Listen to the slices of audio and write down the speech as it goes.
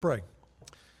Pray.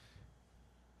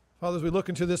 Father, as we look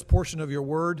into this portion of your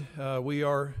word, we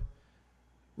are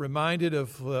reminded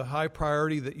of the high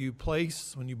priority that you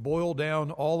place when you boil down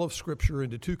all of Scripture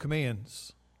into two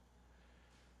commands,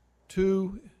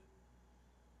 two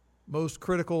most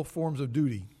critical forms of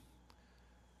duty: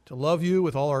 to love you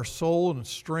with all our soul and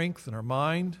strength and our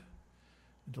mind,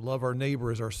 and to love our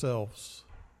neighbor as ourselves.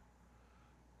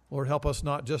 Lord, help us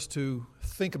not just to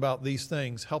think about these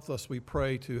things. Help us, we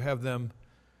pray, to have them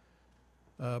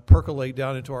percolate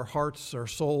down into our hearts, our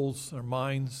souls, our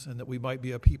minds, and that we might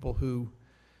be a people who,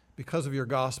 because of your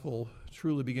gospel,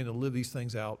 truly begin to live these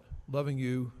things out, loving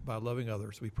you by loving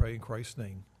others. We pray in Christ's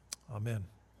name. Amen.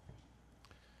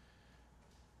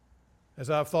 As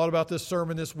I've thought about this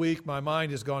sermon this week, my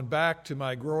mind has gone back to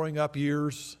my growing up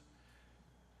years.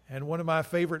 And one of my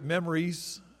favorite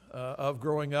memories of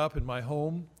growing up in my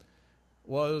home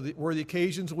were the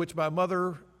occasions in which my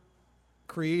mother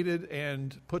created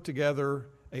and put together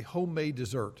a homemade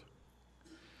dessert.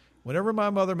 Whenever my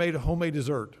mother made a homemade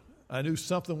dessert, I knew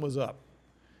something was up.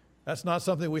 That's not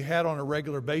something we had on a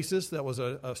regular basis. That was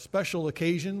a special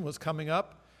occasion was coming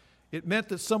up. It meant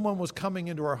that someone was coming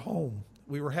into our home.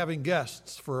 We were having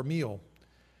guests for a meal.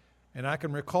 And I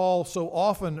can recall so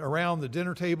often around the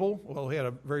dinner table, well, we had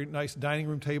a very nice dining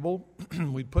room table.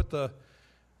 We'd put the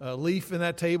leaf in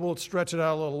that table, stretch it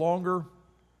out a little longer.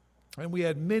 And we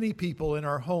had many people in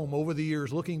our home over the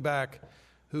years, looking back,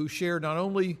 who shared not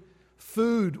only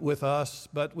food with us,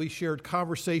 but we shared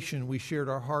conversation, we shared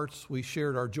our hearts, we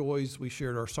shared our joys, we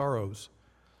shared our sorrows.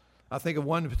 I think of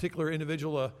one particular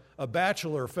individual, a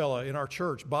bachelor fella in our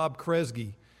church, Bob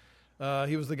Kresge.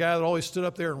 He was the guy that always stood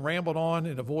up there and rambled on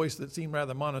in a voice that seemed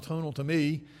rather monotonal to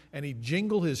me, and he'd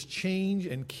jingle his change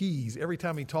and keys every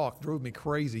time he talked. Drove me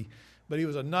crazy. But he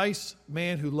was a nice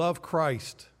man who loved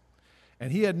Christ.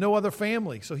 And he had no other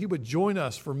family, so he would join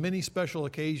us for many special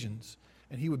occasions,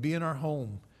 and he would be in our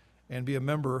home and be a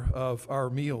member of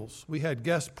our meals. We had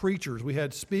guest preachers, we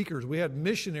had speakers, we had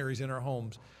missionaries in our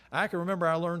homes. I can remember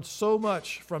I learned so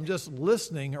much from just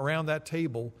listening around that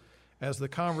table as the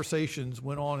conversations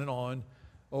went on and on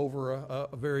over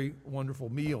a very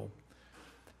wonderful meal.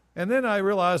 And then I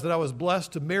realized that I was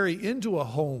blessed to marry into a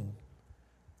home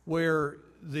where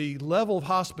the level of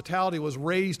hospitality was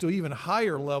raised to an even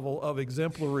higher level of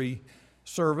exemplary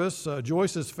service.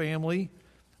 Joyce's family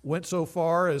went so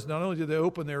far as not only did they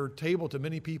open their table to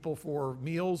many people for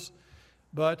meals,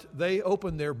 but they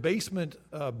opened their basement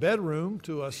bedroom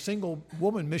to a single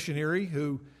woman missionary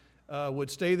who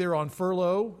would stay there on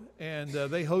furlough, and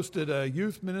they hosted a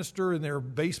youth minister in their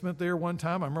basement there one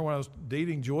time. I remember when I was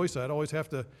dating Joyce, I'd always have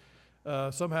to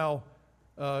somehow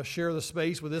share the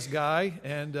space with this guy,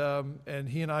 and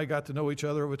he and I got to know each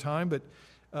other over time. But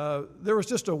there was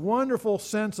just a wonderful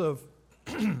sense of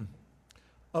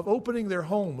of opening their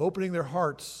home, opening their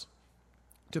hearts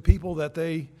to people that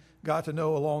they got to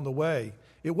know along the way.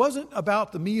 It wasn't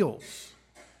about the meals.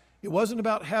 It wasn't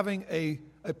about having a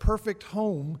perfect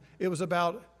home. It was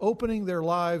about opening their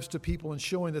lives to people and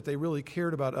showing that they really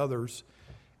cared about others.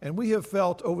 And we have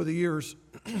felt over the years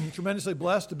tremendously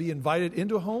blessed to be invited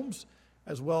into homes,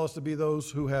 as well as to be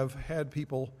those who have had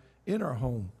people in our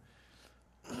home.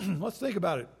 Let's think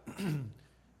about it.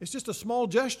 It's just a small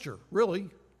gesture, really.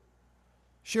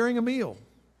 Sharing a meal,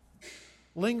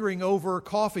 lingering over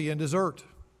coffee and dessert,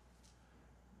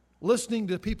 listening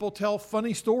to people tell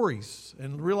funny stories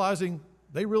and realizing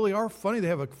they really are funny. They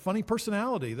have a funny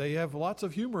personality. They have lots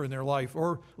of humor in their life.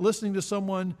 Or listening to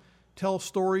someone tell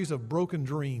stories of broken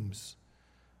dreams,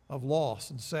 of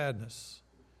loss and sadness,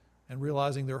 and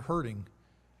realizing they're hurting,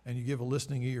 and you give a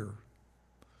listening ear.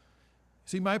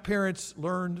 See, my parents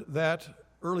learned that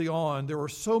early on there were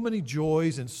so many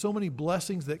joys and so many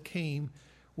blessings that came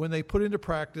when they put into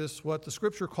practice what the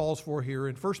Scripture calls for here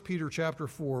in 1 Peter chapter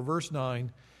 4, verse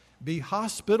 9, be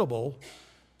hospitable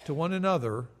to one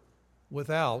another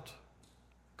without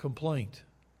complaint.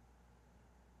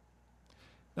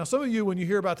 Now, some of you, when you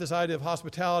hear about this idea of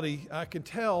hospitality, I can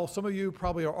tell some of you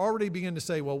probably are already beginning to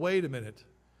say, well, wait a minute.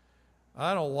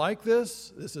 I don't like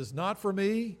this. This is not for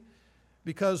me.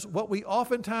 Because what we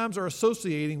oftentimes are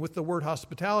associating with the word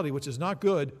hospitality, which is not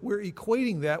good, we're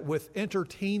equating that with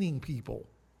entertaining people.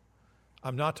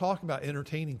 I'm not talking about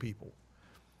entertaining people.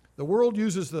 The world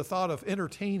uses the thought of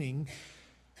entertaining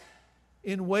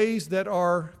in ways that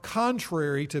are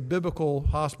contrary to biblical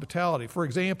hospitality. For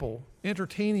example,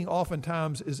 entertaining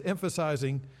oftentimes is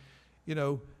emphasizing,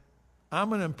 I'm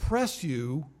going to impress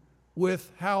you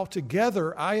with how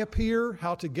together I appear,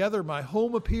 how together my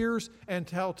home appears, and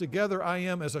how together I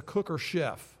am as a cook or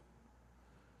chef.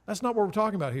 That's not what we're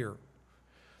talking about here.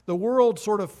 The world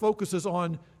sort of focuses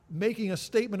on making a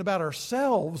statement about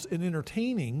ourselves in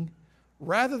entertaining,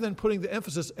 rather than putting the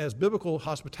emphasis, as biblical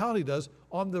hospitality does,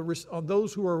 on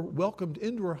those who are welcomed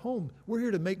into our home. We're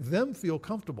here to make them feel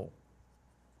comfortable.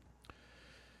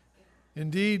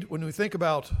 Indeed, when we think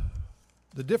about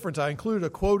the difference, I included a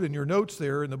quote in your notes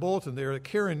there, in the bulletin there, that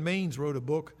Karen Maines wrote a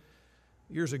book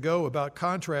years ago about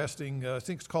contrasting, I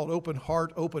think it's called Open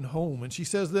Heart, Open Home. And she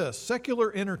says this: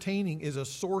 secular entertaining is a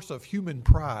source of human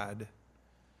pride.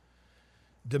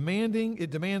 It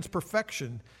demands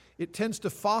perfection. It tends to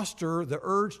foster the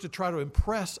urge to try to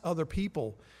impress other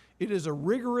people. It is a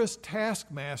rigorous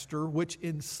taskmaster which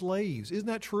enslaves. Isn't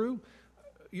that true?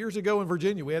 Years ago in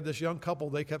Virginia, we had this young couple.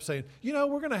 They kept saying,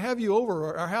 we're going to have you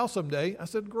over our house someday. I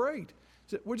said, great. I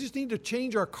said, we just need to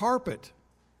change our carpet.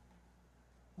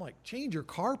 I'm like, change your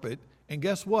carpet? And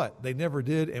guess what? They never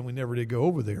did, and we never did go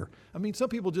over there. I mean, some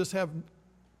people just have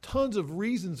tons of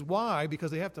reasons why,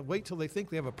 because they have to wait till they think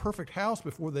they have a perfect house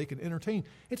before they can entertain.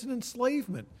 It's an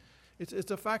enslavement.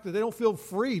 It's a fact that they don't feel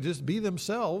free to just be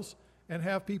themselves and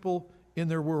have people in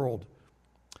their world.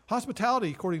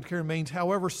 Hospitality, according to Karen Maines,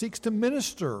 however, seeks to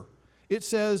minister. It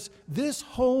says, this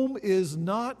home is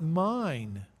not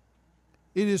mine.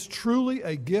 It is truly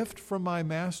a gift from my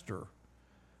master.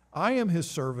 I am his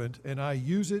servant, and I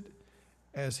use it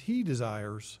as he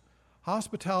desires.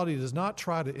 Hospitality does not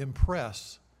try to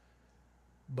impress,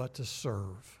 but to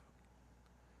serve.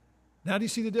 Now, do you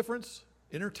see the difference?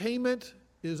 Entertainment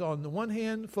is, on the one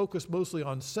hand, focused mostly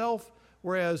on self,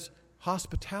 whereas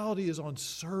hospitality is on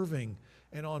serving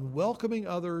and on welcoming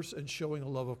others and showing the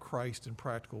love of Christ in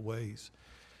practical ways.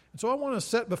 And so I want to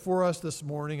set before us this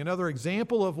morning another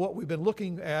example of what we've been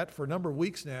looking at for a number of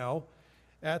weeks now,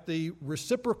 at the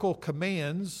reciprocal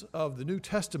commands of the New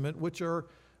Testament, which are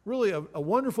really a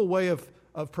wonderful way of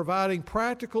providing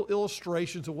practical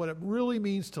illustrations of what it really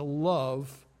means to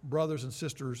love brothers and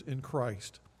sisters in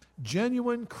Christ.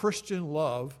 Genuine Christian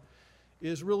love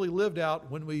is really lived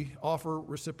out when we offer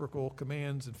reciprocal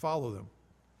commands and follow them.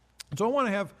 And so I want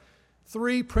to have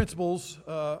three principles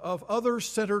of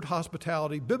other-centered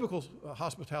hospitality, biblical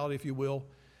hospitality, if you will,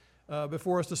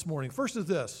 before us this morning. First is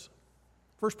this.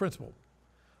 First principle.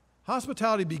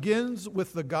 Hospitality begins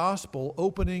with the gospel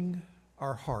opening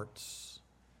our hearts.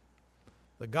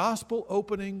 The gospel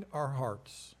opening our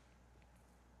hearts.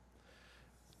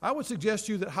 I would suggest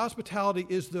to you that hospitality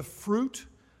is the fruit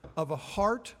of a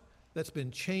heart that's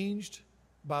been changed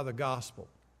by the gospel.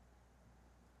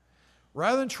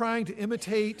 Rather than trying to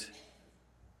imitate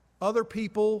other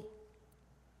people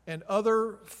and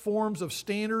other forms of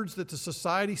standards that the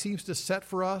society seems to set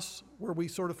for us, where we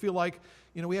sort of feel like,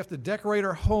 we have to decorate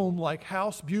our home like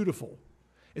House Beautiful.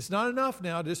 It's not enough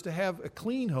now just to have a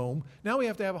clean home. Now we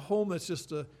have to have a home that's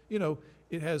just,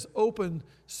 it has open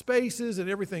spaces and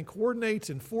everything coordinates,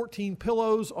 and 14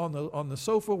 pillows on the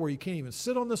sofa where you can't even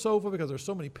sit on the sofa because there's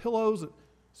so many pillows.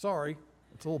 Sorry,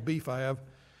 it's a little beef I have.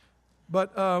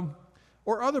 But,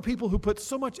 or other people who put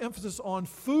so much emphasis on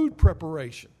food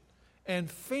preparation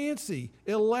and fancy,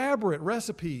 elaborate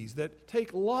recipes that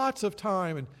take lots of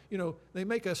time, and, they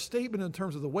make a statement in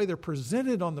terms of the way they're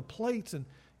presented on the plates, and,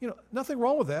 nothing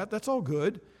wrong with that. That's all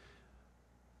good.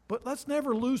 But let's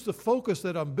never lose the focus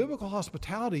that on biblical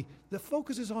hospitality, the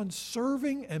focus is on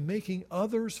serving and making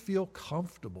others feel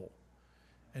comfortable.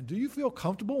 And do you feel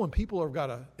comfortable when people have got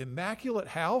an immaculate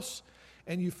house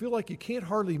and you feel like you can't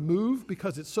hardly move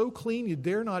because it's so clean you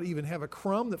dare not even have a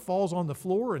crumb that falls on the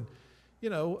floor, and,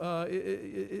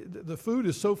 the food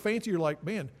is so fancy you're like,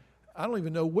 man, I don't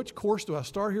even know which course do I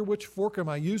start here, which fork am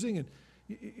I using? And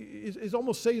it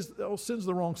almost sends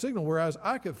the wrong signal, whereas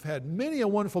I could have had many a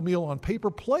wonderful meal on paper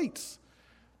plates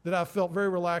that I felt very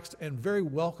relaxed and very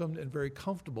welcomed and very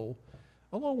comfortable,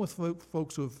 along with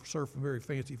folks who have served some very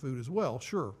fancy food as well,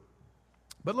 sure.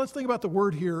 But let's think about the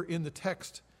word here in the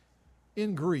text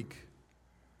in Greek.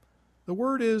 The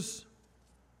word is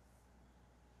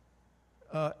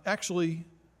actually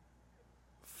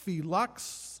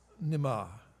philoxenema.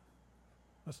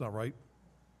 That's not right.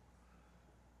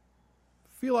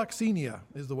 Philoxenia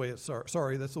is the way that's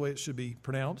the way it should be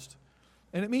pronounced.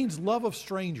 And it means love of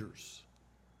strangers,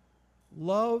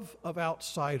 love of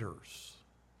outsiders.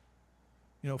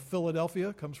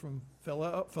 Philadelphia comes from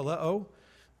phileo,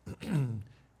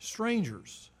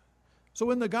 strangers.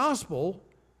 So in the gospel,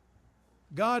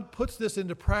 God puts this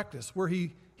into practice where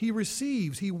he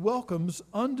welcomes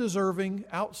undeserving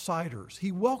outsiders.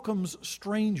 He welcomes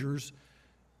strangers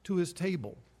to his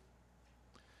table.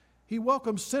 He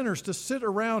welcomes sinners to sit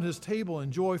around his table and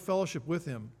enjoy fellowship with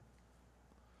him.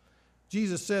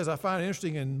 Jesus says, I find it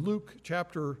interesting in Luke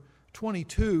chapter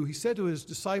 22, he said to his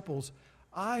disciples,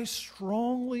 I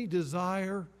strongly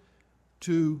desire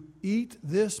to eat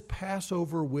this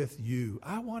Passover with you.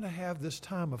 I want to have this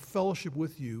time of fellowship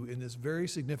with you in this very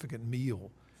significant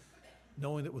meal,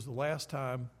 knowing it was the last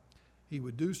time he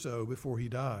would do so before he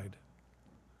died.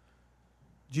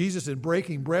 Jesus, in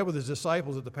breaking bread with his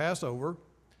disciples at the Passover,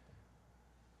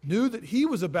 knew that he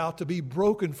was about to be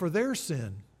broken for their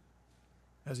sin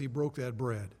as he broke that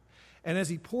bread. And as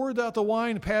he poured out the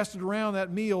wine and passed it around,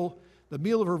 that meal, the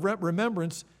meal of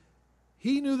remembrance,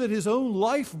 he knew that his own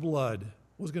lifeblood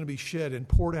was going to be shed and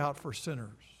poured out for sinners.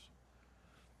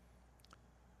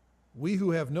 We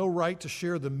who have no right to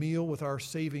share the meal with our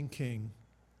saving King,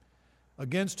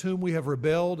 against whom we have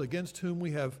rebelled, against whom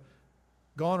we have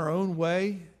gone our own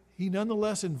way, he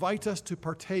nonetheless invites us to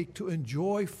partake, to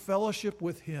enjoy fellowship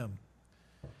with him.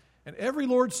 And every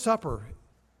Lord's Supper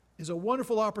is a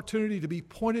wonderful opportunity to be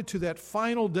pointed to that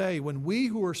final day when we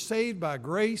who are saved by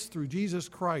grace through Jesus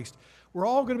Christ, we're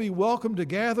all going to be welcome to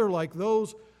gather like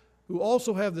those who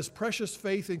also have this precious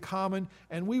faith in common,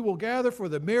 and we will gather for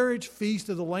the marriage feast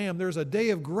of the Lamb. There's a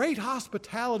day of great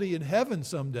hospitality in heaven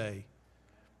someday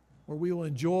where we will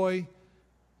enjoy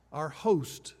our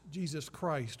host, Jesus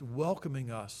Christ, welcoming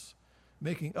us,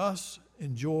 making us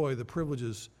enjoy the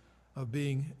privileges of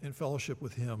being in fellowship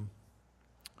with him.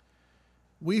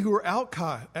 We who are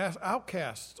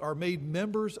outcasts are made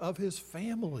members of his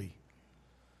family.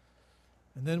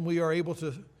 And then we are able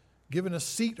to given a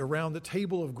seat around the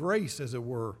table of grace, as it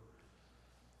were.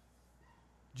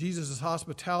 Jesus'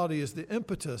 hospitality is the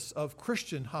impetus of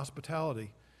Christian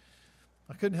hospitality.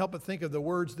 I couldn't help but think of the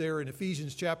words there in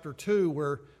Ephesians chapter 2,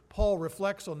 where Paul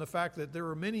reflects on the fact that there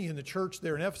were many in the church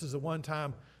there in Ephesus at one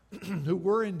time who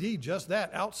were indeed just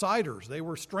that, outsiders. They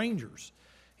were strangers.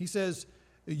 He says,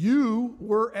 you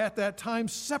were at that time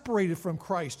separated from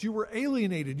Christ. You were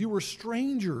alienated. You were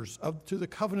strangers to the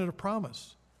covenant of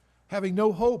promise, having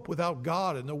no hope without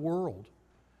God in the world.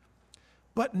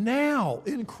 But now,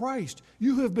 in Christ,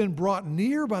 you have been brought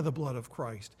near by the blood of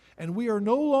Christ, and we are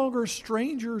no longer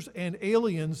strangers and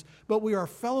aliens, but we are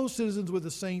fellow citizens with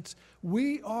the saints.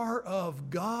 We are of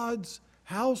God's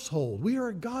household. We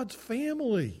are God's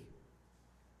family.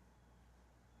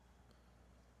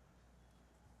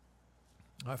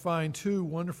 I find two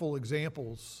wonderful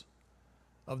examples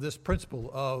of this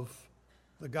principle of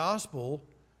the gospel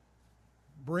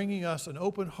bringing us an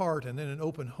open heart and then an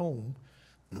open home.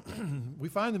 We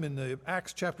find them in the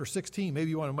Acts chapter 16. Maybe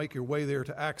you want to make your way there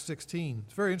to Acts 16.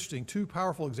 It's very interesting. Two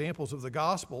powerful examples of the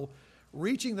gospel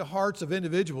reaching the hearts of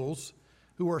individuals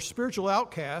who are spiritual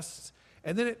outcasts,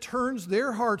 and then it turns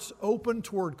their hearts open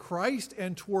toward Christ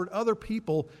and toward other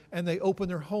people, and they open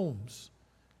their homes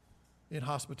in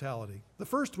hospitality. The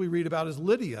first we read about is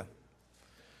Lydia.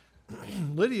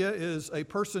 Lydia is a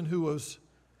person who was,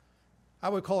 I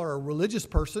would call her a religious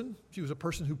person. She was a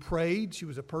person who prayed. She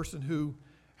was a person who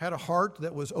had a heart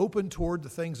that was open toward the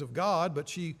things of God, but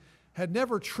she had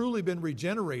never truly been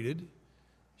regenerated.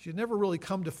 She had never really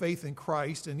come to faith in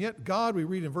Christ, and yet God, we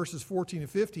read in verses 14 and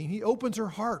 15, he opens her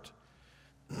heart.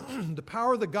 The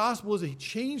power of the gospel is that he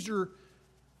changed her,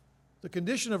 the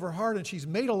condition of her heart, and she's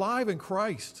made alive in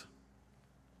Christ.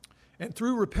 And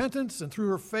through repentance and through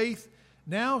her faith,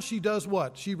 now she does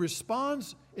what? She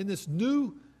responds in this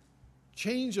new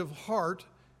change of heart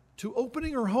to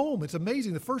opening her home. It's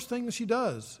amazing. The first thing that she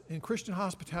does in Christian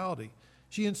hospitality,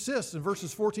 she insists in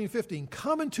verses 14 and 15,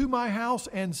 come into my house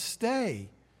and stay.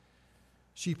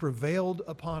 She prevailed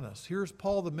upon us. Here's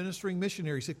Paul, the ministering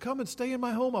missionary. He said, come and stay in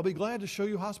my home. I'll be glad to show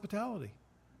you hospitality.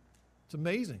 It's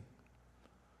amazing.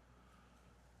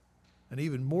 An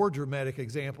even more dramatic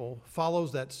example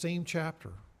follows that same chapter,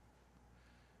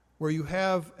 where you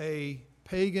have a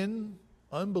pagan,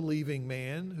 unbelieving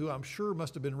man who I'm sure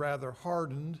must have been rather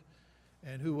hardened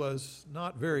and who was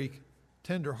not very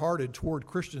tender-hearted toward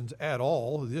Christians at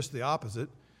all, just the opposite.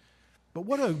 But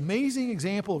what an amazing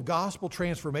example of gospel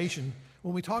transformation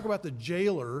when we talk about the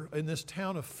jailer in this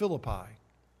town of Philippi.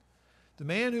 The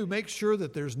man who makes sure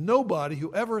that there's nobody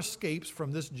who ever escapes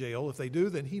from this jail. If they do,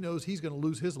 then he knows he's going to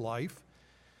lose his life.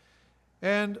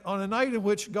 And on a night in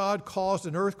which God caused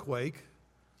an earthquake,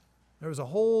 there was a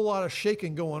whole lot of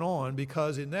shaking going on,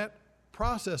 because in that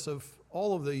process of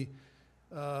all of the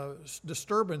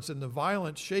disturbance and the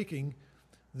violent shaking,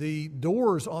 the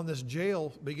doors on this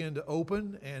jail began to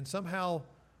open, and somehow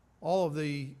all of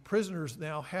the prisoners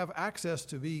now have access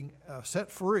to being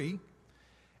set free.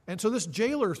 And so this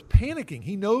jailer is panicking.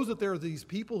 He knows that there are these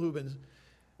people who've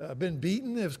been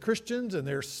beaten as Christians, and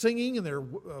they're singing and they're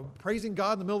praising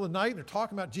God in the middle of the night, and they're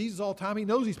talking about Jesus all the time. He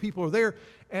knows these people are there,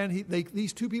 and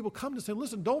these two people come to say,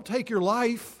 listen, don't take your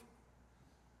life.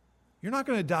 You're not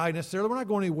going to die necessarily. We're not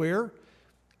going anywhere.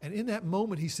 And in that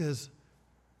moment, he says,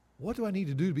 what do I need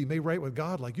to do to be made right with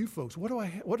God like you folks? What do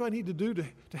I need to do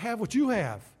to have what you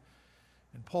have?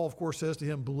 And Paul, of course, says to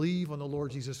him, believe on the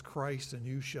Lord Jesus Christ and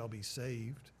you shall be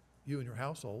saved, you and your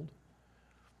household.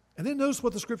 And then notice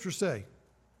what the scriptures say.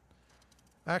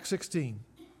 Acts 16.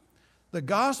 The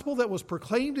gospel that was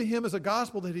proclaimed to him is a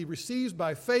gospel that he receives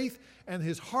by faith, and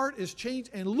his heart is changed.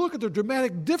 And look at the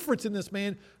dramatic difference in this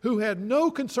man who had no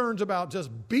concerns about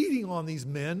just beating on these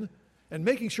men and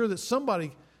making sure that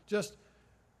somebody just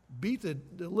beat the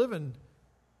living.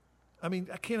 I mean,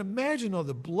 I can't imagine all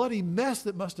the bloody mess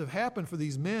that must have happened for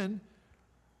these men.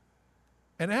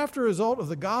 And after a result of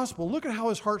the gospel, look at how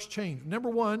his heart's changed. Number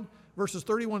 1, verses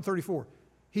 31, 34.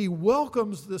 He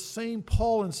welcomes the same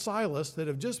Paul and Silas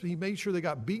that he made sure they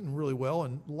got beaten really well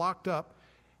and locked up.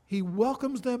 He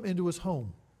welcomes them into his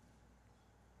home.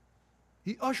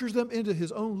 He ushers them into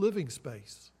his own living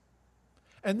space.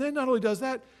 And then not only does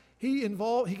that, he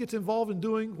gets involved in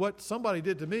doing what somebody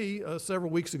did to me several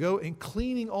weeks ago, in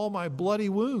cleaning all my bloody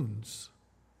wounds.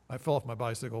 I fell off my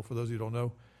bicycle, for those of you who don't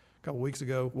know. A couple weeks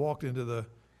ago, walked into the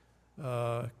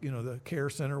care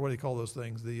center, what do you call those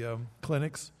things? The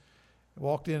clinics.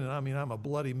 Walked in, and I'm a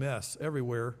bloody mess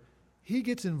everywhere. He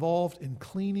gets involved in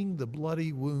cleaning the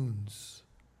bloody wounds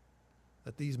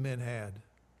that these men had.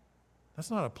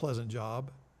 That's not a pleasant job.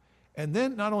 And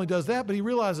then not only does that, but he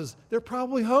realizes they're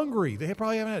probably hungry. They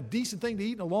probably haven't had a decent thing to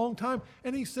eat in a long time.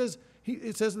 And it says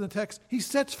in the text, he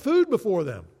sets food before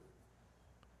them.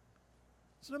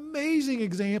 It's an amazing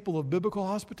example of biblical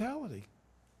hospitality.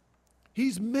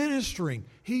 He's ministering.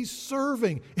 He's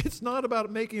serving. It's not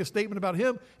about making a statement about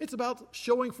him. It's about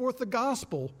showing forth the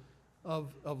gospel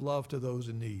of love to those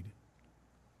in need.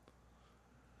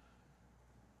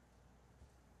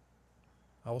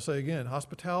 I will say again,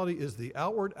 hospitality is the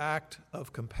outward act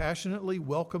of compassionately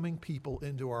welcoming people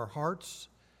into our hearts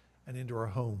and into our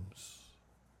homes.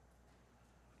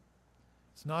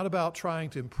 It's not about trying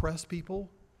to impress people.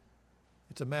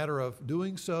 It's a matter of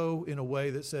doing so in a way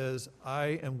that says,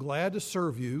 I am glad to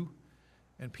serve you.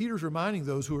 And Peter's reminding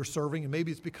those who are serving, and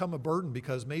maybe it's become a burden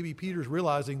because maybe Peter's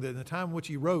realizing that in the time in which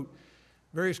he wrote,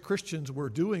 various Christians were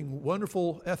doing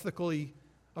wonderful, ethically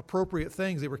appropriate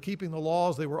things. They were keeping the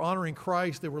laws, they were honoring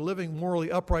Christ, they were living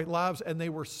morally upright lives, and they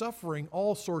were suffering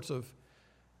all sorts of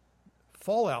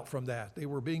fallout from that. They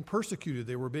were being persecuted,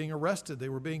 they were being arrested, they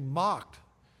were being mocked.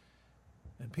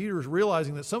 And Peter is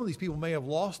realizing that some of these people may have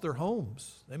lost their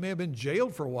homes. They may have been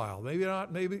jailed for a while.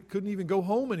 Maybe couldn't even go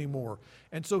home anymore.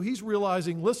 And so he's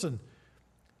realizing, listen,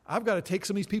 I've got to take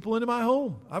some of these people into my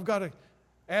home. I've got to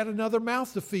add another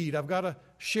mouth to feed. I've got to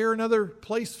share another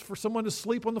place for someone to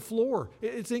sleep on the floor.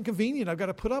 It's inconvenient. I've got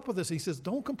to put up with this. He says,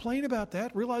 don't complain about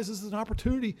that. Realize this is an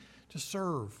opportunity to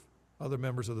serve other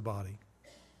members of the body.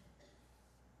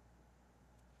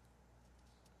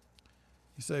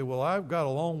 You say, well, I've got a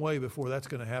long way before that's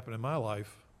going to happen in my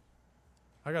life.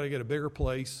 I got to get a bigger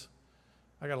place.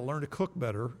 I got to learn to cook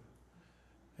better.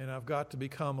 And I've got to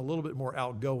become a little bit more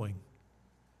outgoing.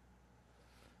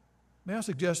 May I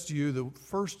suggest to you the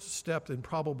first step in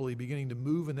probably beginning to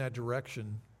move in that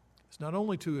direction is not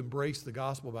only to embrace the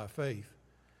gospel by faith,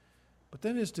 but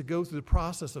then is to go through the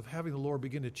process of having the Lord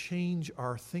begin to change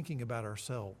our thinking about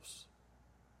ourselves.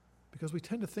 Because we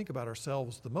tend to think about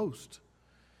ourselves the most.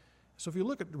 So if you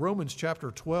look at Romans chapter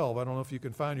 12, I don't know if you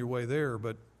can find your way there,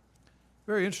 but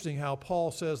very interesting how Paul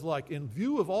says, like, in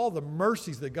view of all the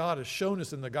mercies that God has shown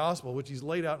us in the gospel, which he's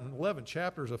laid out in 11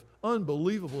 chapters of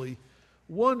unbelievably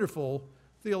wonderful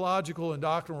theological and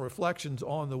doctrinal reflections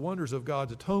on the wonders of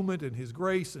God's atonement and his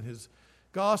grace and his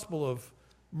gospel of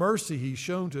mercy he's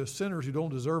shown to sinners who don't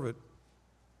deserve it.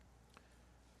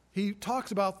 He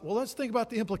talks about, well, let's think about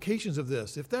the implications of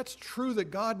this. If that's true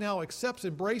that God now accepts,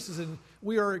 embraces, and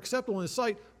we are acceptable in his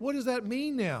sight, what does that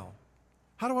mean now?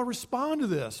 How do I respond to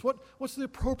this? What's the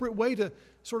appropriate way to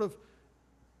sort of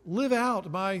live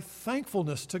out my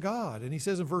thankfulness to God? And he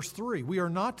says in verse 3, we are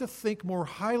not to think more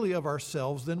highly of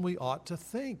ourselves than we ought to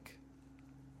think.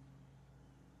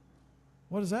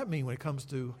 What does that mean when it comes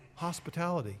to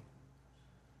hospitality?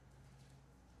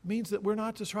 It means that we're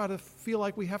not to try to feel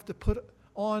like we have to put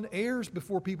on airs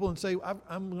before people and say,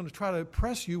 I'm going to try to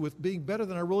impress you with being better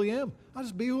than I really am. I'll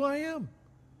just be who I am.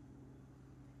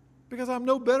 Because I'm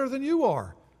no better than you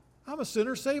are. I'm a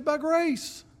sinner saved by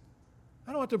grace.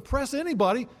 I don't have to impress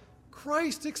anybody.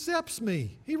 Christ accepts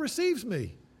me. He receives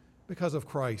me because of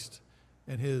Christ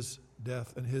and his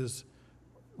death and his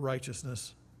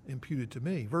righteousness imputed to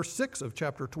me. Verse 6 of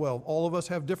chapter 12, all of us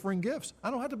have differing gifts. I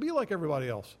don't have to be like everybody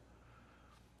else.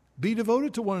 Be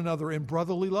devoted to one another in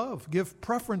brotherly love. Give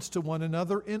preference to one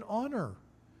another in honor.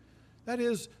 That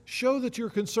is, show that you're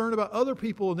concerned about other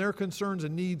people and their concerns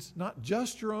and needs, not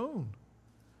just your own.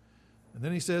 And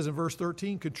then he says in verse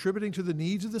 13, contributing to the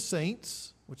needs of the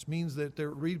saints, which means that they're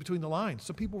read between the lines.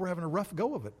 Some people were having a rough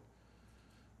go of it.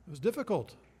 It was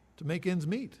difficult to make ends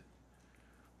meet.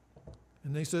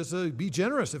 And he says, be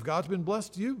generous. If God's been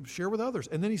blessed to you, share with others.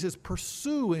 And then he says,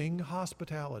 pursuing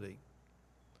hospitality.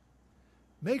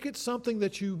 Make it something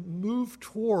that you move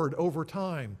toward over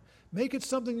time. Make it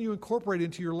something you incorporate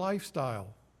into your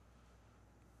lifestyle.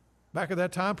 Back at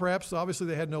that time, perhaps, obviously,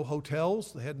 they had no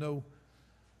hotels. They had no,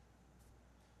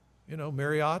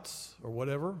 Marriott's or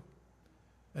whatever.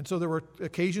 And so there were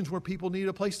occasions where people needed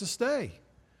a place to stay.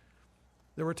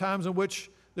 There were times in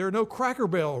which there are no Cracker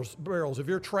barrels. If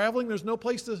you're traveling, there's no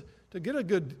place to get a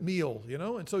good meal,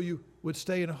 and so you would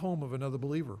stay in a home of another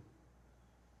believer.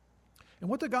 And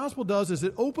what the gospel does is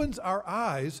it opens our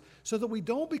eyes so that we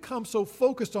don't become so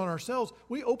focused on ourselves.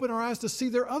 We open our eyes to see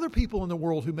there are other people in the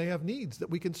world who may have needs that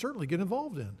we can certainly get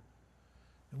involved in.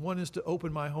 And one is to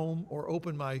open my home or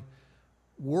open my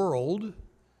world.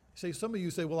 Some of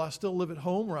you say, well, I still live at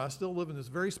home, or I still live in this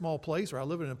very small place, or I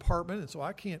live in an apartment, and so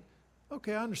I can't.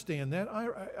 Okay, I understand that.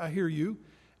 I hear you.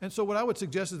 And so what I would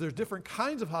suggest is there's different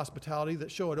kinds of hospitality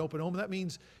that show an open home. And that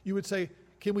means you would say,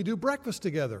 can we do breakfast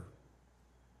together?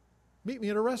 Meet me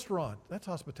at a restaurant. That's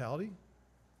hospitality.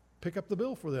 Pick up the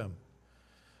bill for them.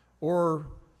 Or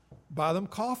buy them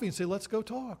coffee and say, let's go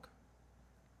talk.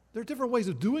 There are different ways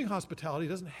of doing hospitality. It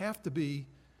doesn't have to be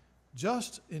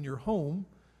just in your home.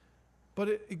 But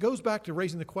it goes back to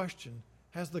raising the question,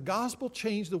 has the gospel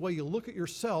changed the way you look at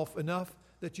yourself enough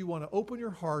that you want to open your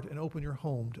heart and open your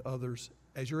home to others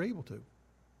as you're able to?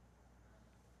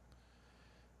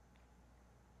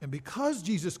 And because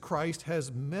Jesus Christ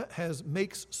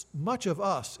makes much of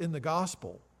us in the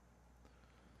gospel,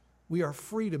 we are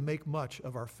free to make much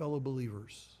of our fellow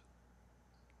believers.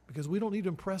 Because we don't need to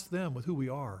impress them with who we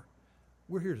are.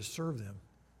 We're here to serve them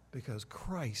because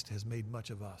Christ has made much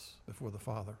of us before the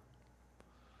Father.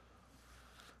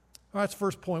 All right, that's the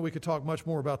first point. We could talk much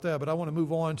more about that, but I want to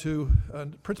move on to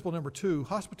principle number 2.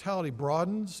 Hospitality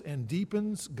broadens and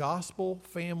deepens gospel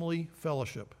family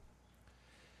fellowship.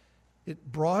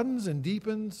 It broadens and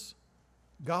deepens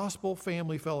gospel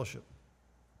family fellowship.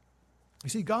 You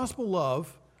see, gospel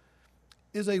love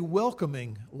is a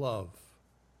welcoming love.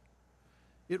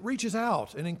 It reaches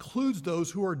out and includes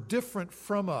those who are different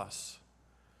from us.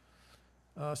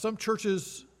 Some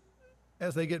churches,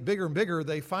 as they get bigger and bigger,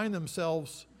 they find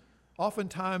themselves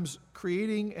oftentimes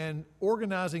creating and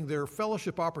organizing their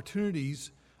fellowship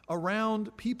opportunities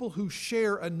around people who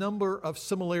share a number of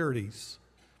similarities.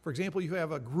 For example, you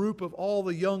have a group of all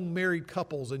the young married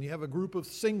couples, and you have a group of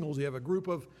singles, you have a group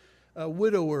of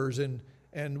widowers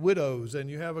and widows, and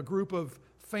you have a group of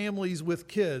families with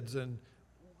kids, and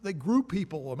they group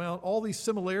people around all these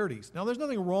similarities. Now, there's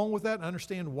nothing wrong with that, and I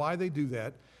understand why they do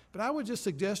that, but I would just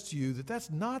suggest to you that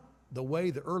that's not the way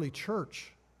the early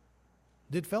church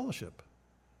did fellowship.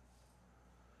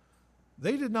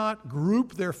 They did not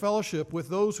group their fellowship with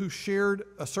those who shared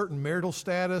a certain marital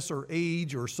status or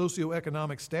age or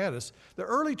socioeconomic status. The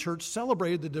early church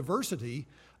celebrated the diversity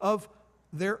of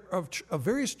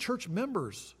various church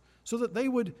members so that they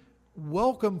would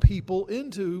welcome people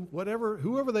into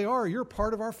whoever they are. You're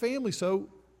part of our family, so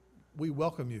we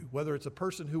welcome you. Whether it's a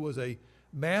person who was a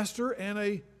master and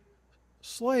a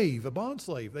slave, a bond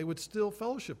slave, they would still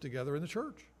fellowship together in the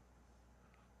church.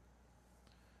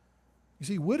 You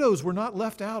see, widows were not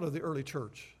left out of the early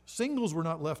church. Singles were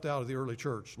not left out of the early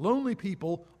church. Lonely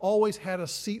people always had a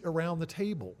seat around the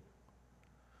table.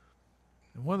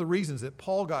 And one of the reasons that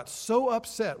Paul got so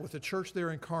upset with the church there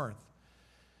in Corinth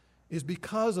is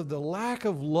because of the lack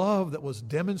of love that was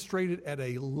demonstrated at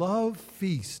a love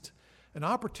feast, an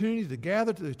opportunity to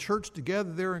gather to the church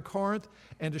together there in Corinth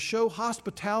and to show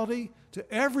hospitality to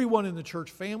everyone in the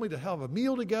church family, to have a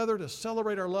meal together, to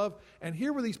celebrate our love. And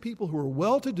here were these people who were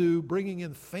well-to-do, bringing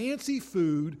in fancy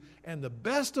food and the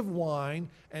best of wine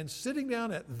and sitting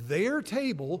down at their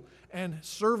table and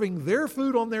serving their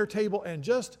food on their table and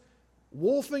just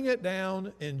wolfing it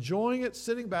down, enjoying it,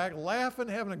 sitting back, laughing,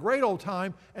 having a great old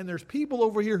time. And there's people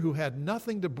over here who had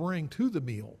nothing to bring to the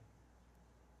meal,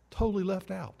 totally left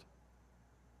out.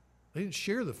 They didn't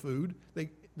share the food.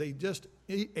 They just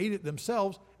ate it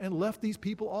themselves and left these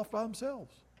people off by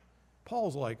themselves.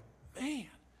 Paul's like, man,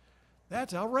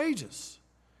 that's outrageous.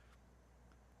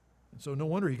 And so no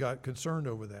wonder he got concerned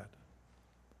over that.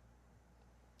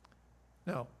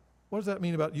 Now, what does that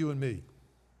mean about you and me?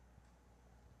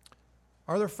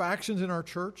 Are there factions in our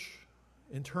church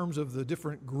in terms of the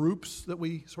different groups that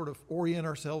we sort of orient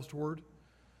ourselves toward?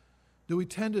 Do we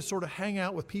tend to sort of hang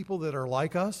out with people that are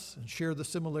like us and share the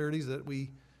similarities that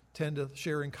we tend to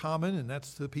share in common, and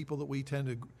that's the people that we tend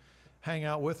to hang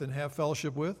out with and have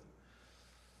fellowship with?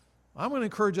 I'm going to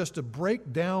encourage us to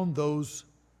break down those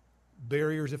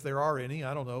barriers, if there are any.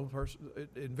 I don't know.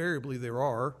 Invariably there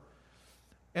are.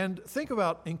 And think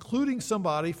about including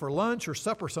somebody for lunch or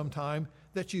supper sometime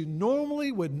that you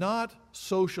normally would not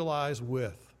socialize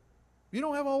with. You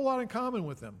don't have a whole lot in common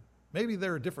with them. Maybe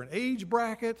they're a different age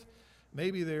bracket.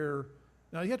 Maybe they're...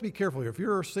 Now, you have to be careful here. If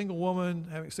you're a single woman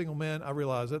having single men, I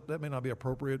realize that may not be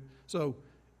appropriate. So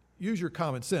use your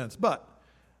common sense. But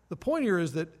the point here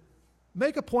is that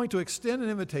make a point to extend an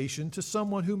invitation to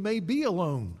someone who may be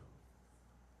alone,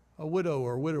 a widow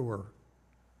or widower,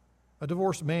 a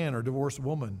divorced man or divorced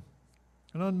woman,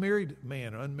 an unmarried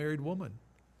man or unmarried woman.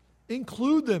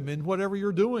 Include them in whatever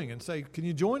you're doing and say, can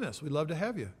you join us? We'd love to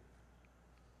have you.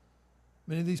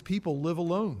 Many of these people live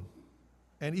alone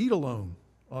and eat alone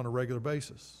on a regular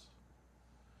basis.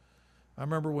 I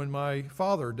remember when my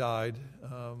father died,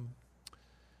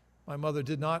 my mother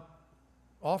did not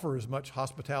offer as much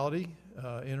hospitality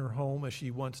in her home as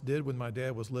she once did when my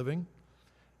dad was living.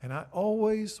 And I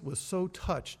always was so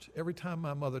touched every time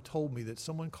my mother told me that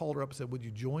someone called her up and said, would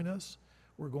you join us?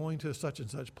 We're going to such and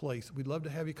such place. We'd love to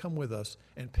have you come with us,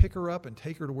 and pick her up and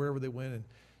take her to wherever they went. And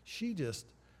she just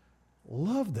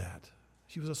loved that.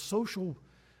 She was a social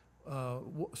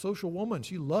woman.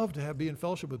 She loved to be in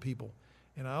fellowship with people.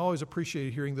 And I always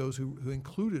appreciated hearing those who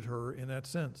included her in that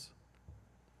sense.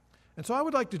 And so I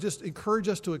would like to just encourage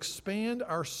us to expand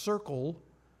our circle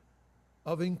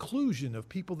of inclusion of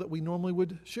people that we normally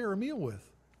would share a meal with.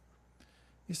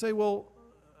 You say, well,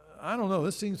 I don't know,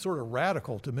 this seems sort of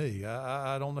radical to me.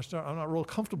 I don't understand. I'm not real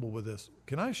comfortable with this.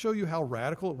 Can I show you how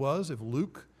radical it was if in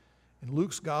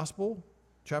Luke's gospel,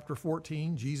 chapter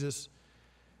 14, Jesus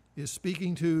is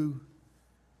speaking to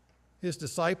his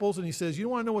disciples, and he says, you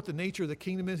want to know what the nature of the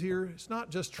kingdom is here? It's not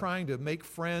just trying to make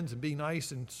friends and be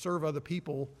nice and serve other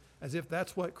people as if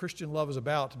that's what Christian love is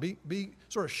about, to be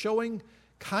sort of showing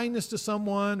kindness to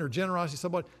someone or generosity to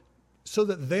someone so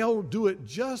that they'll do it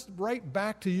just right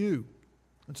back to you.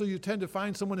 And so you tend to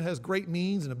find someone that has great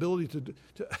means and ability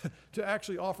to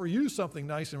actually offer you something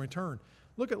nice in return.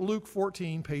 Look at Luke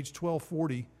 14, page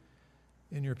 1240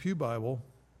 in your Pew Bible,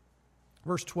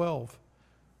 verse 12,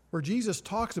 where Jesus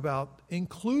talks about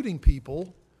including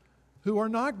people who are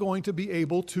not going to be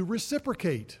able to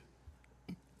reciprocate.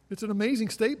 It's an amazing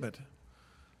statement.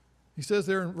 He says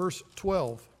there in verse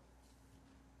 12,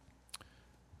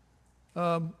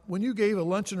 when you gave a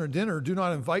luncheon or dinner, do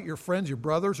not invite your friends, your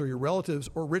brothers, or your relatives,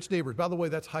 or rich neighbors. By the way,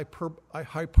 that's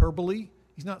hyperbole.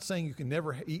 He's not saying you can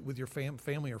never eat with your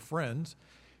family or friends.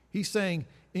 He's saying,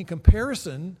 in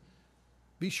comparison,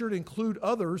 be sure to include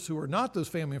others who are not those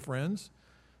family and friends,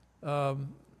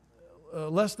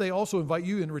 lest they also invite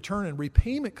you in return and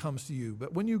repayment comes to you.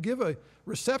 But when you give a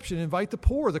reception, invite the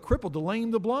poor, the crippled, the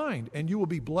lame, the blind, and you will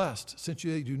be blessed, since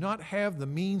they do not have the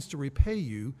means to repay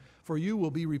you, for you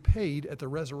will be repaid at the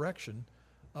resurrection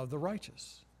of the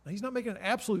righteous. Now, he's not making an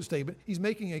absolute statement. He's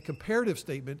making a comparative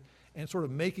statement and sort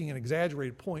of making an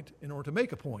exaggerated point in order to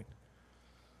make a point.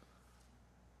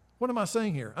 What am I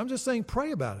saying here? I'm just saying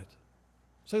pray about it.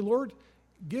 Say, Lord,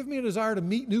 give me a desire to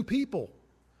meet new people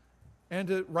and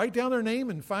to write down their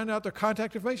name and find out their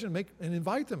contact information and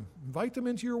invite them. Invite them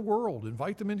into your world.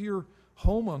 Invite them into your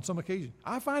home on some occasion.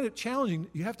 I find it challenging.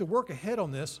 You have to work ahead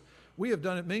on this. We have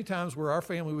done it many times where our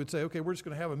family would say, okay, we're just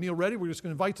going to have a meal ready. We're just going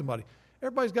to invite somebody.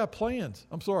 Everybody's got plans.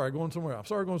 I'm sorry, I'm going somewhere. I'm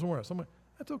sorry, I'm going somewhere else.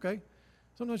 That's okay.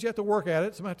 Sometimes you have to work at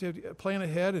it. Sometimes you have to plan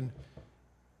ahead.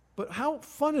 But how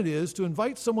fun it is to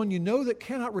invite someone you know that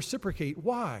cannot reciprocate.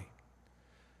 Why?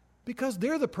 Because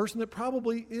they're the person that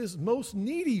probably is most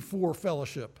needy for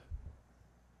fellowship.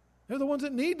 They're the ones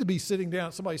that need to be sitting down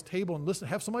at somebody's table and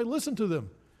have somebody listen to them.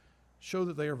 Show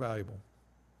that they are valuable.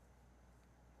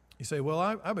 You say, well,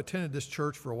 I've attended this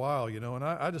church for a while, and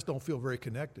I just don't feel very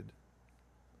connected.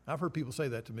 I've heard people say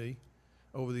that to me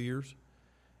over the years.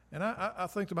 And I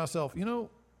think to myself, you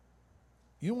know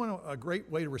what a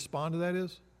great way to respond to that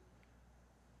is?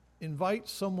 Invite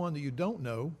someone that you don't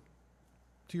know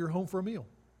to your home for a meal.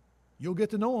 You'll get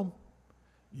to know them.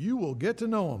 You will get to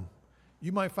know them.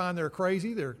 You might find they're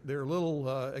crazy. They're a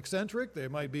little eccentric. They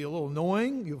might be a little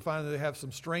annoying. You'll find that they have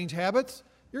some strange habits.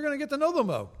 You're going to get to know them,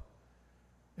 though.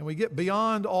 And we get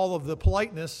beyond all of the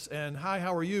politeness and, hi,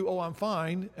 how are you? Oh, I'm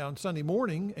fine, on Sunday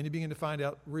morning, and you begin to find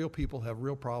out real people have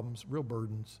real problems, real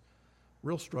burdens,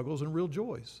 real struggles, and real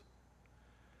joys.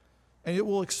 And it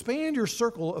will expand your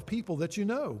circle of people that you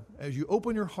know as you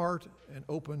open your heart and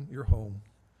open your home.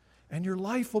 And your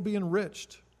life will be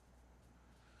enriched.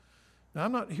 Now,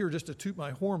 I'm not here just to toot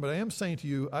my horn, but I am saying to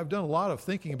you, I've done a lot of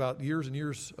thinking about years and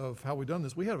years of how we've done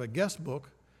this. We have a guest book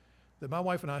that my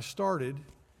wife and I started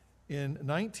in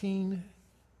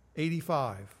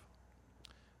 1985.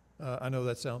 I know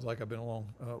that sounds like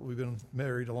we've been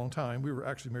married a long time. We were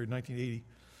actually married in 1980.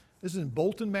 This is in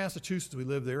Bolton, Massachusetts. We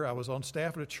lived there. I was on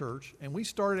staff at a church, and we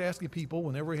started asking people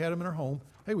whenever we had them in our home,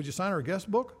 hey, would you sign our guest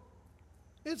book?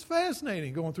 It's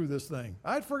fascinating going through this thing.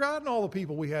 I'd forgotten all the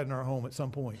people we had in our home at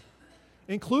some point,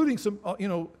 including some,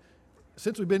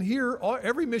 since we've been here,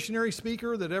 every missionary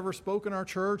speaker that ever spoke in our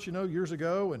church, years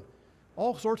ago, and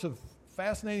all sorts of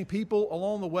fascinating people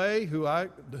along the way who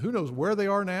knows where they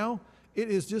are now. It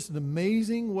is just an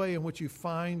amazing way in which you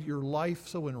find your life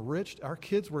so enriched. Our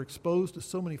kids were exposed to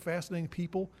so many fascinating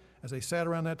people as they sat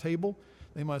around that table.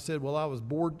 They might have said, well, I was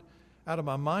bored out of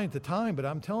my mind at the time, but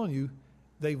I'm telling you,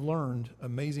 they've learned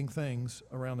amazing things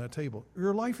around that table.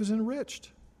 Your life is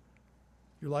enriched.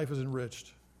 Your life is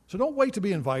enriched. So don't wait to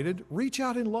be invited. Reach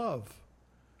out in love.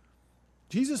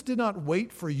 Jesus did not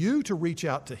wait for you to reach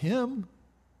out to him.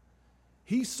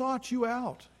 He sought you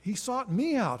out. He sought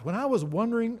me out when I was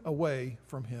wandering away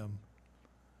from him.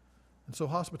 And so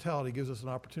hospitality gives us an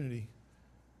opportunity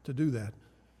to do that.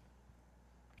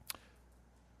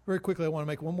 Very quickly, I want to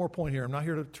make one more point here. I'm not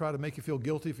here to try to make you feel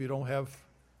guilty if you don't have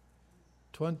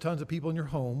tons of people in your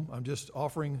home. I'm just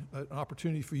offering an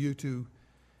opportunity for you to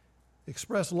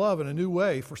express love in a new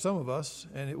way for some of us,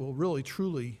 and it will really,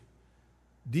 truly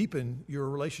deepen your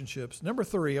relationships. Number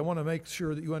 3, I want to make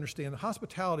sure that you understand that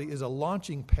hospitality is a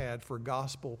launching pad for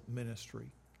gospel ministry.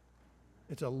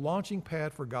 It's a launching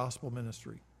pad for gospel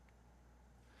ministry.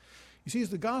 You see,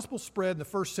 as the gospel spread in the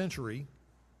first century,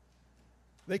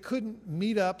 they couldn't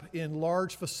meet up in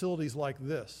large facilities like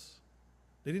this.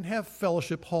 They didn't have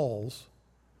fellowship halls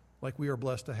like we are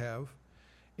blessed to have.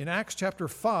 In Acts chapter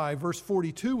 5, verse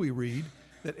 42, we read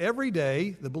that every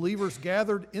day the believers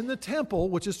gathered in the temple,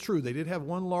 which is true. They did have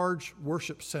one large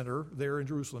worship center there in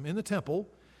Jerusalem, in the temple,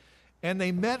 and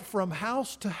they met from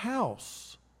house to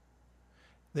house.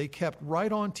 They kept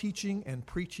right on teaching and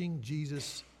preaching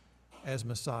Jesus as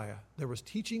Messiah. There was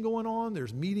teaching going on.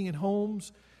 There's meeting in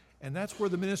homes, and that's where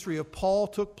the ministry of Paul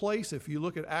took place. If you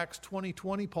look at Acts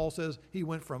 20:20, Paul says he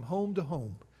went from home to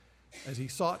home as he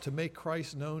sought to make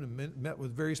Christ known and met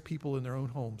with various people in their own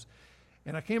homes.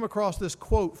 And I came across this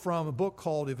quote from a book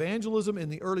called Evangelism in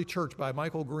the Early Church by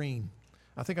Michael Green.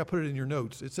 I think I put it in your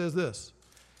notes. It says this: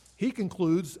 he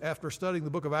concludes, after studying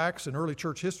the book of Acts and early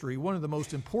church history, one of the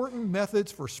most important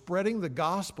methods for spreading the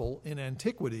gospel in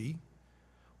antiquity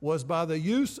was by the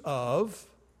use of,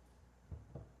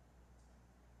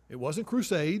 it wasn't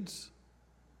crusades,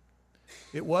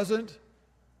 it wasn't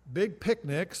big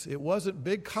picnics, it wasn't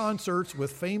big concerts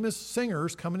with famous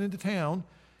singers coming into town.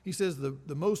 He says the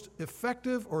most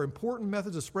effective or important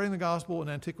methods of spreading the gospel in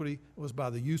antiquity was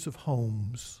by the use of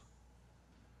homes.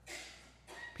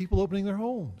 People opening their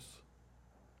homes.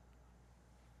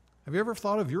 Have you ever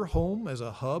thought of your home as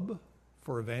a hub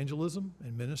for evangelism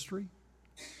and ministry?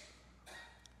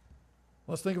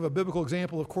 Let's think of a biblical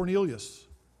example of Cornelius.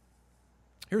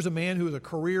 Here's a man who was a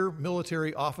career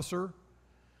military officer.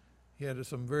 He had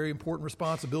some very important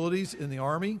responsibilities in the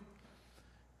army.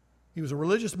 He was a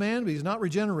religious man, but he's not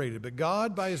regenerated. But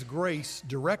God, by his grace,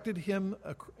 directed him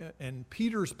and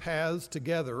Peter's paths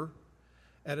together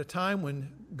at a time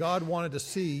when God wanted to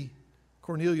see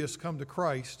Cornelius come to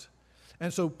Christ.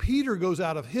 And so Peter goes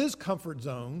out of his comfort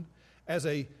zone as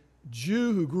a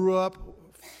Jew who grew up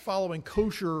following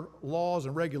kosher laws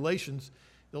and regulations.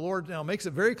 The Lord now makes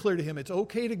it very clear to him it's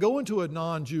okay to go into a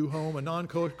non-Jew home, a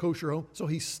non-kosher home. So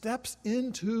he steps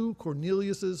into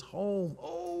Cornelius's home.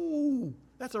 Oh,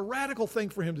 that's a radical thing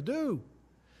for him to do.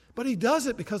 But he does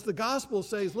it because the gospel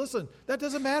says, listen, that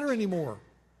doesn't matter anymore.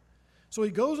 So he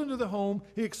goes into the home,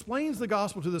 he explains the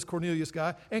gospel to this Cornelius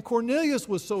guy, and Cornelius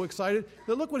was so excited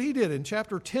that look what he did in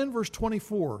chapter 10, verse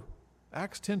 24,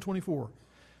 Acts 10:24.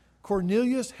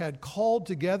 Cornelius had called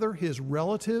together his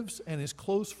relatives and his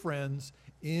close friends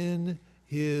in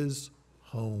his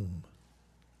home.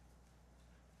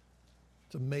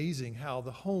 It's amazing how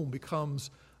the home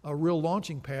becomes a real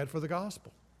launching pad for the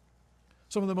gospel.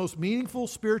 Some of the most meaningful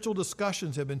spiritual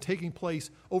discussions have been taking place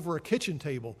over a kitchen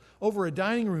table, over a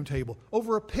dining room table,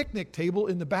 over a picnic table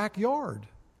in the backyard.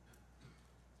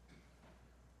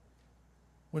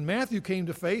 When Matthew came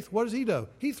to faith, what does he do?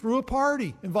 He threw a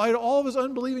party, invited all of his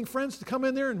unbelieving friends to come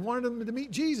in there and wanted them to meet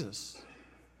Jesus.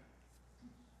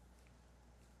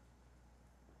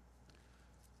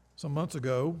 Some months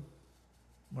ago,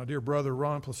 my dear brother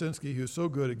Ron Plasinski, who's so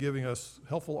good at giving us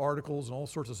helpful articles and all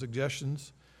sorts of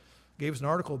suggestions, gave us an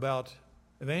article about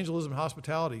evangelism and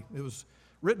hospitality. It was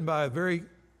written by a very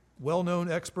well-known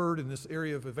expert in this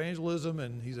area of evangelism,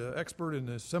 and he's an expert in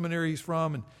the seminary he's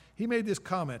from, and he made this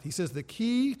comment. He says, the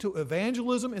key to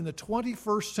evangelism in the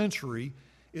 21st century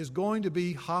is going to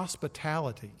be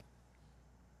hospitality.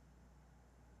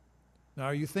 Now,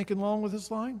 are you thinking along with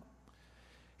this line?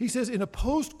 He says, in a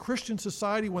post-Christian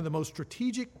society, one of the most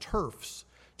strategic turfs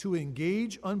to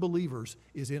engage unbelievers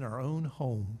is in our own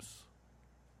homes.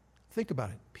 Think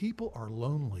about it. People are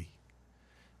lonely.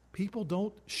 People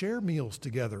don't share meals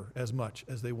together as much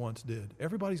as they once did.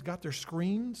 Everybody's got their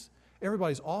screens.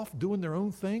 Everybody's off doing their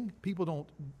own thing. People don't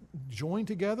join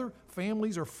together.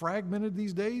 Families are fragmented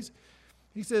these days.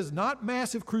 He says, not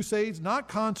massive crusades, not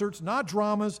concerts, not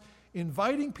dramas.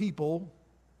 Inviting people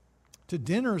to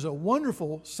dinner is a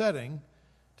wonderful setting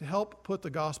to help put the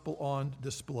gospel on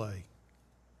display.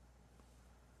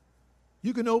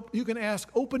 You can ask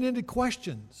open-ended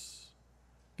questions,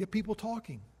 get people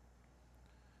talking,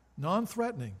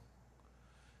 non-threatening.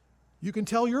 You can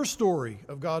tell your story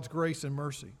of God's grace and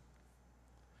mercy.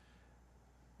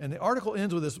 And the article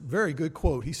ends with this very good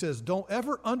quote. He says, don't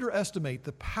ever underestimate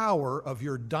the power of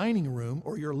your dining room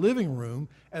or your living room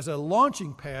as a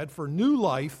launching pad for new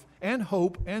life and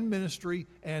hope and ministry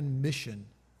and mission.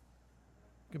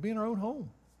 It can be in our own home.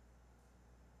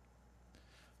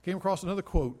 Came across another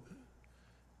quote.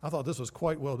 I thought this was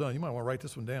quite well done. You might want to write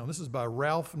this one down. This is by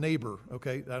Ralph Neighbor,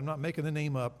 okay? I'm not making the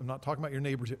name up. I'm not talking about your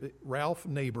neighbors. Ralph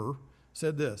Neighbor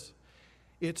said this: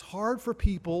 it's hard for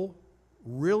people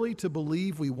really to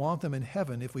believe we want them in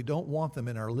heaven if we don't want them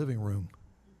in our living room.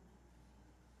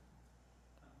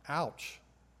 Ouch.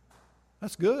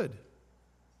 That's good.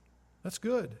 That's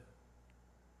good.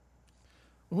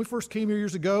 When we first came here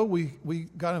years ago, we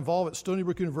got involved at Stony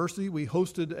Brook University. We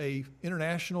hosted a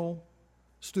international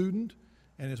student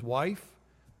and his wife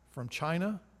from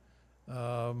China.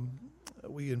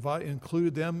 We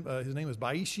included them. His name is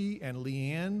Baishi and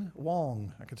Lian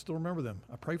Wong. I can still remember them.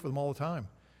 I pray for them all the time.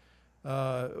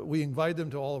 We invited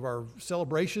them to all of our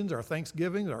celebrations, our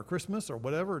Thanksgiving, our Christmas, or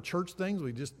whatever, church things.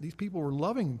 These people were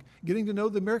loving getting to know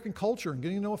the American culture and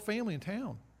getting to know a family in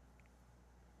town.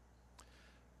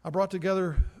 I brought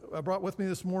with me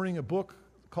this morning a book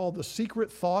called The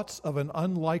Secret Thoughts of an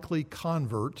Unlikely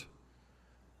Convert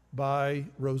by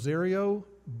Rosario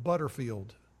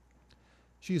Butterfield.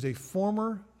 She's a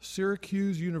former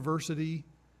Syracuse University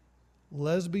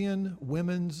lesbian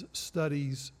women's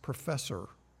studies professor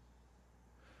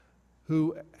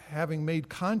who, having made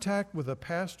contact with a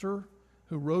pastor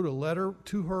who wrote a letter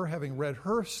to her, having read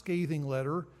her scathing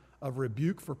letter of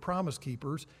rebuke for Promise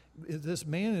Keepers, this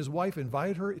man and his wife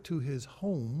invited her to his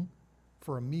home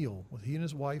for a meal with he and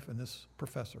his wife and this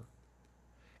professor.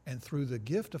 And through the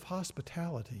gift of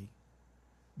hospitality,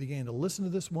 began to listen to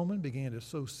this woman, began to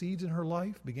sow seeds in her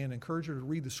life, began to encourage her to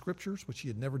read the scriptures, which she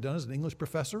had never done as an English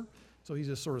professor. So he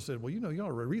just sort of said, well, you ought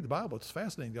to read the Bible. It's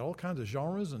fascinating. Got all kinds of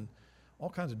genres and all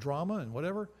kinds of drama and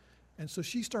whatever. And so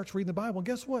she starts reading the Bible. And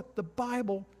guess what? The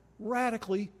Bible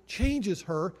radically changes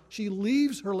her. She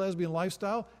leaves her lesbian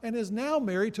lifestyle and is now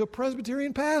married to a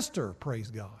Presbyterian pastor. Praise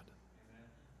God.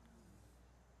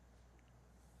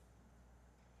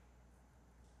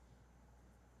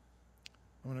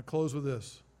 I'm going to close with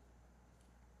this.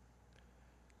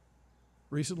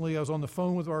 Recently, I was on the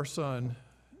phone with our son,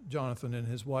 Jonathan, and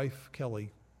his wife,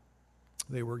 Kelly.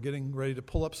 They were getting ready to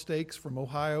pull up stakes from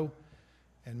Ohio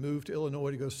and move to Illinois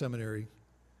to go to seminary.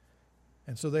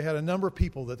 And so they had a number of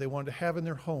people that they wanted to have in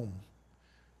their home,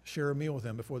 share a meal with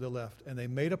them before they left. And they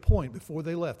made a point before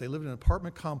they left. They lived in an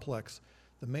apartment complex.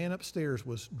 The man upstairs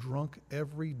was drunk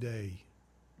every day.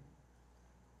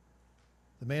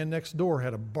 The man next door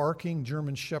had a barking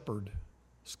German shepherd.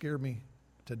 Scared me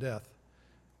to death.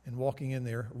 And walking in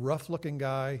there, rough-looking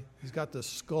guy. He's got the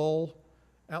skull,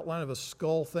 outline of a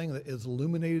skull thing that is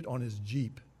illuminated on his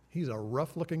Jeep. He's a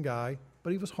rough-looking guy,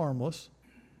 but he was harmless.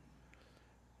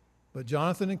 But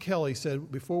Jonathan and Kelly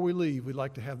said, before we leave, we'd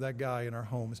like to have that guy in our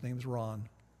home. His name is Ron.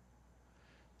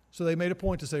 So they made a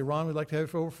point to say, Ron, we'd like to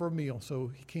have you over for a meal.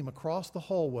 So he came across the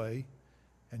hallway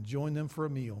and joined them for a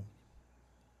meal.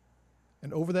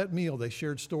 And over that meal, they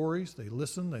shared stories, they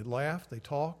listened, they laughed, they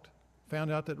talked,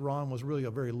 found out that Ron was really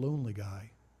a very lonely guy.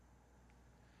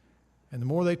 And the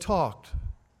more they talked,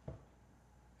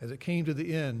 as it came to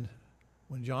the end,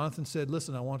 when Jonathan said,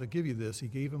 listen, I want to give you this, he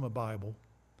gave him a Bible.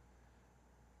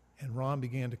 And Ron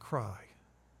began to cry.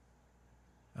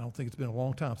 I don't think it's been a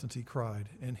long time since he cried.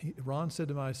 And Ron said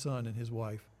to my son and his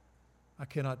wife, I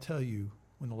cannot tell you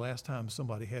when the last time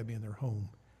somebody had me in their home,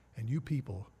 and you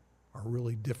people are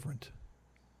really different.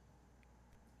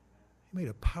 He made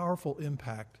a powerful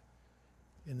impact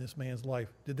in this man's life.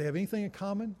 Did they have anything in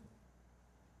common?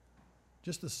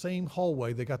 Just the same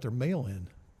hallway they got their mail in.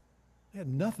 They had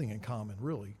nothing in common,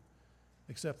 really,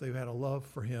 except they had a love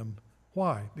for him.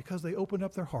 Why? Because they opened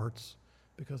up their hearts,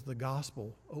 because the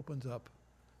gospel opens up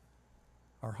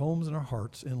our homes and our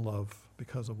hearts in love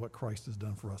because of what Christ has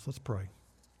done for us. Let's pray.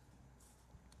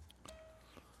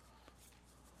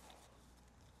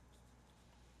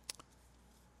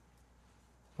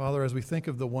 Father, as we think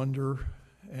of the wonder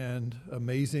and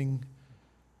amazing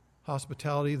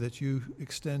hospitality that you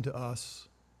extend to us,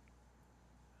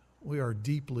 we are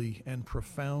deeply and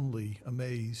profoundly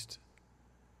amazed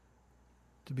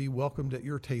to be welcomed at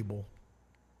your table.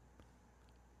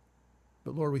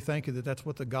 But Lord, we thank you that that's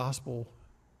what the gospel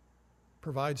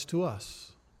provides to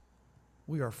us.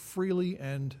 We are freely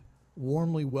and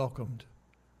warmly welcomed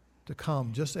to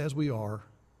come just as we are.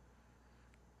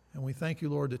 And we thank you,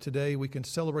 Lord, that today we can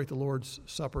celebrate the Lord's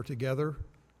Supper together,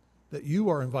 that you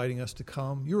are inviting us to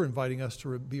come. You're inviting us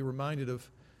to be reminded of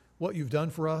what you've done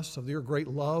for us, of your great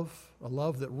love, a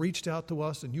love that reached out to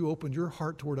us, and you opened your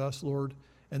heart toward us, Lord,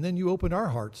 and then you opened our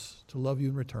hearts to love you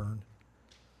in return.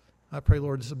 I pray,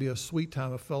 Lord, this will be a sweet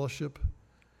time of fellowship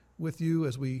with you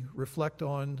as we reflect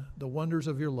on the wonders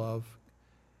of your love.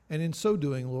 And in so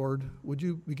doing, Lord, would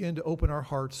you begin to open our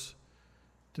hearts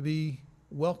to be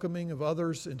welcoming of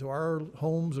others into our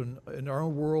homes and in our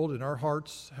own world, in our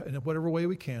hearts, in whatever way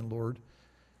we can, Lord,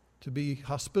 to be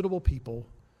hospitable people,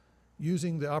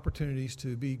 using the opportunities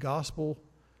to be gospel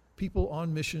people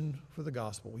on mission for the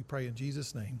gospel. We pray in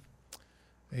Jesus' name.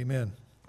 Amen.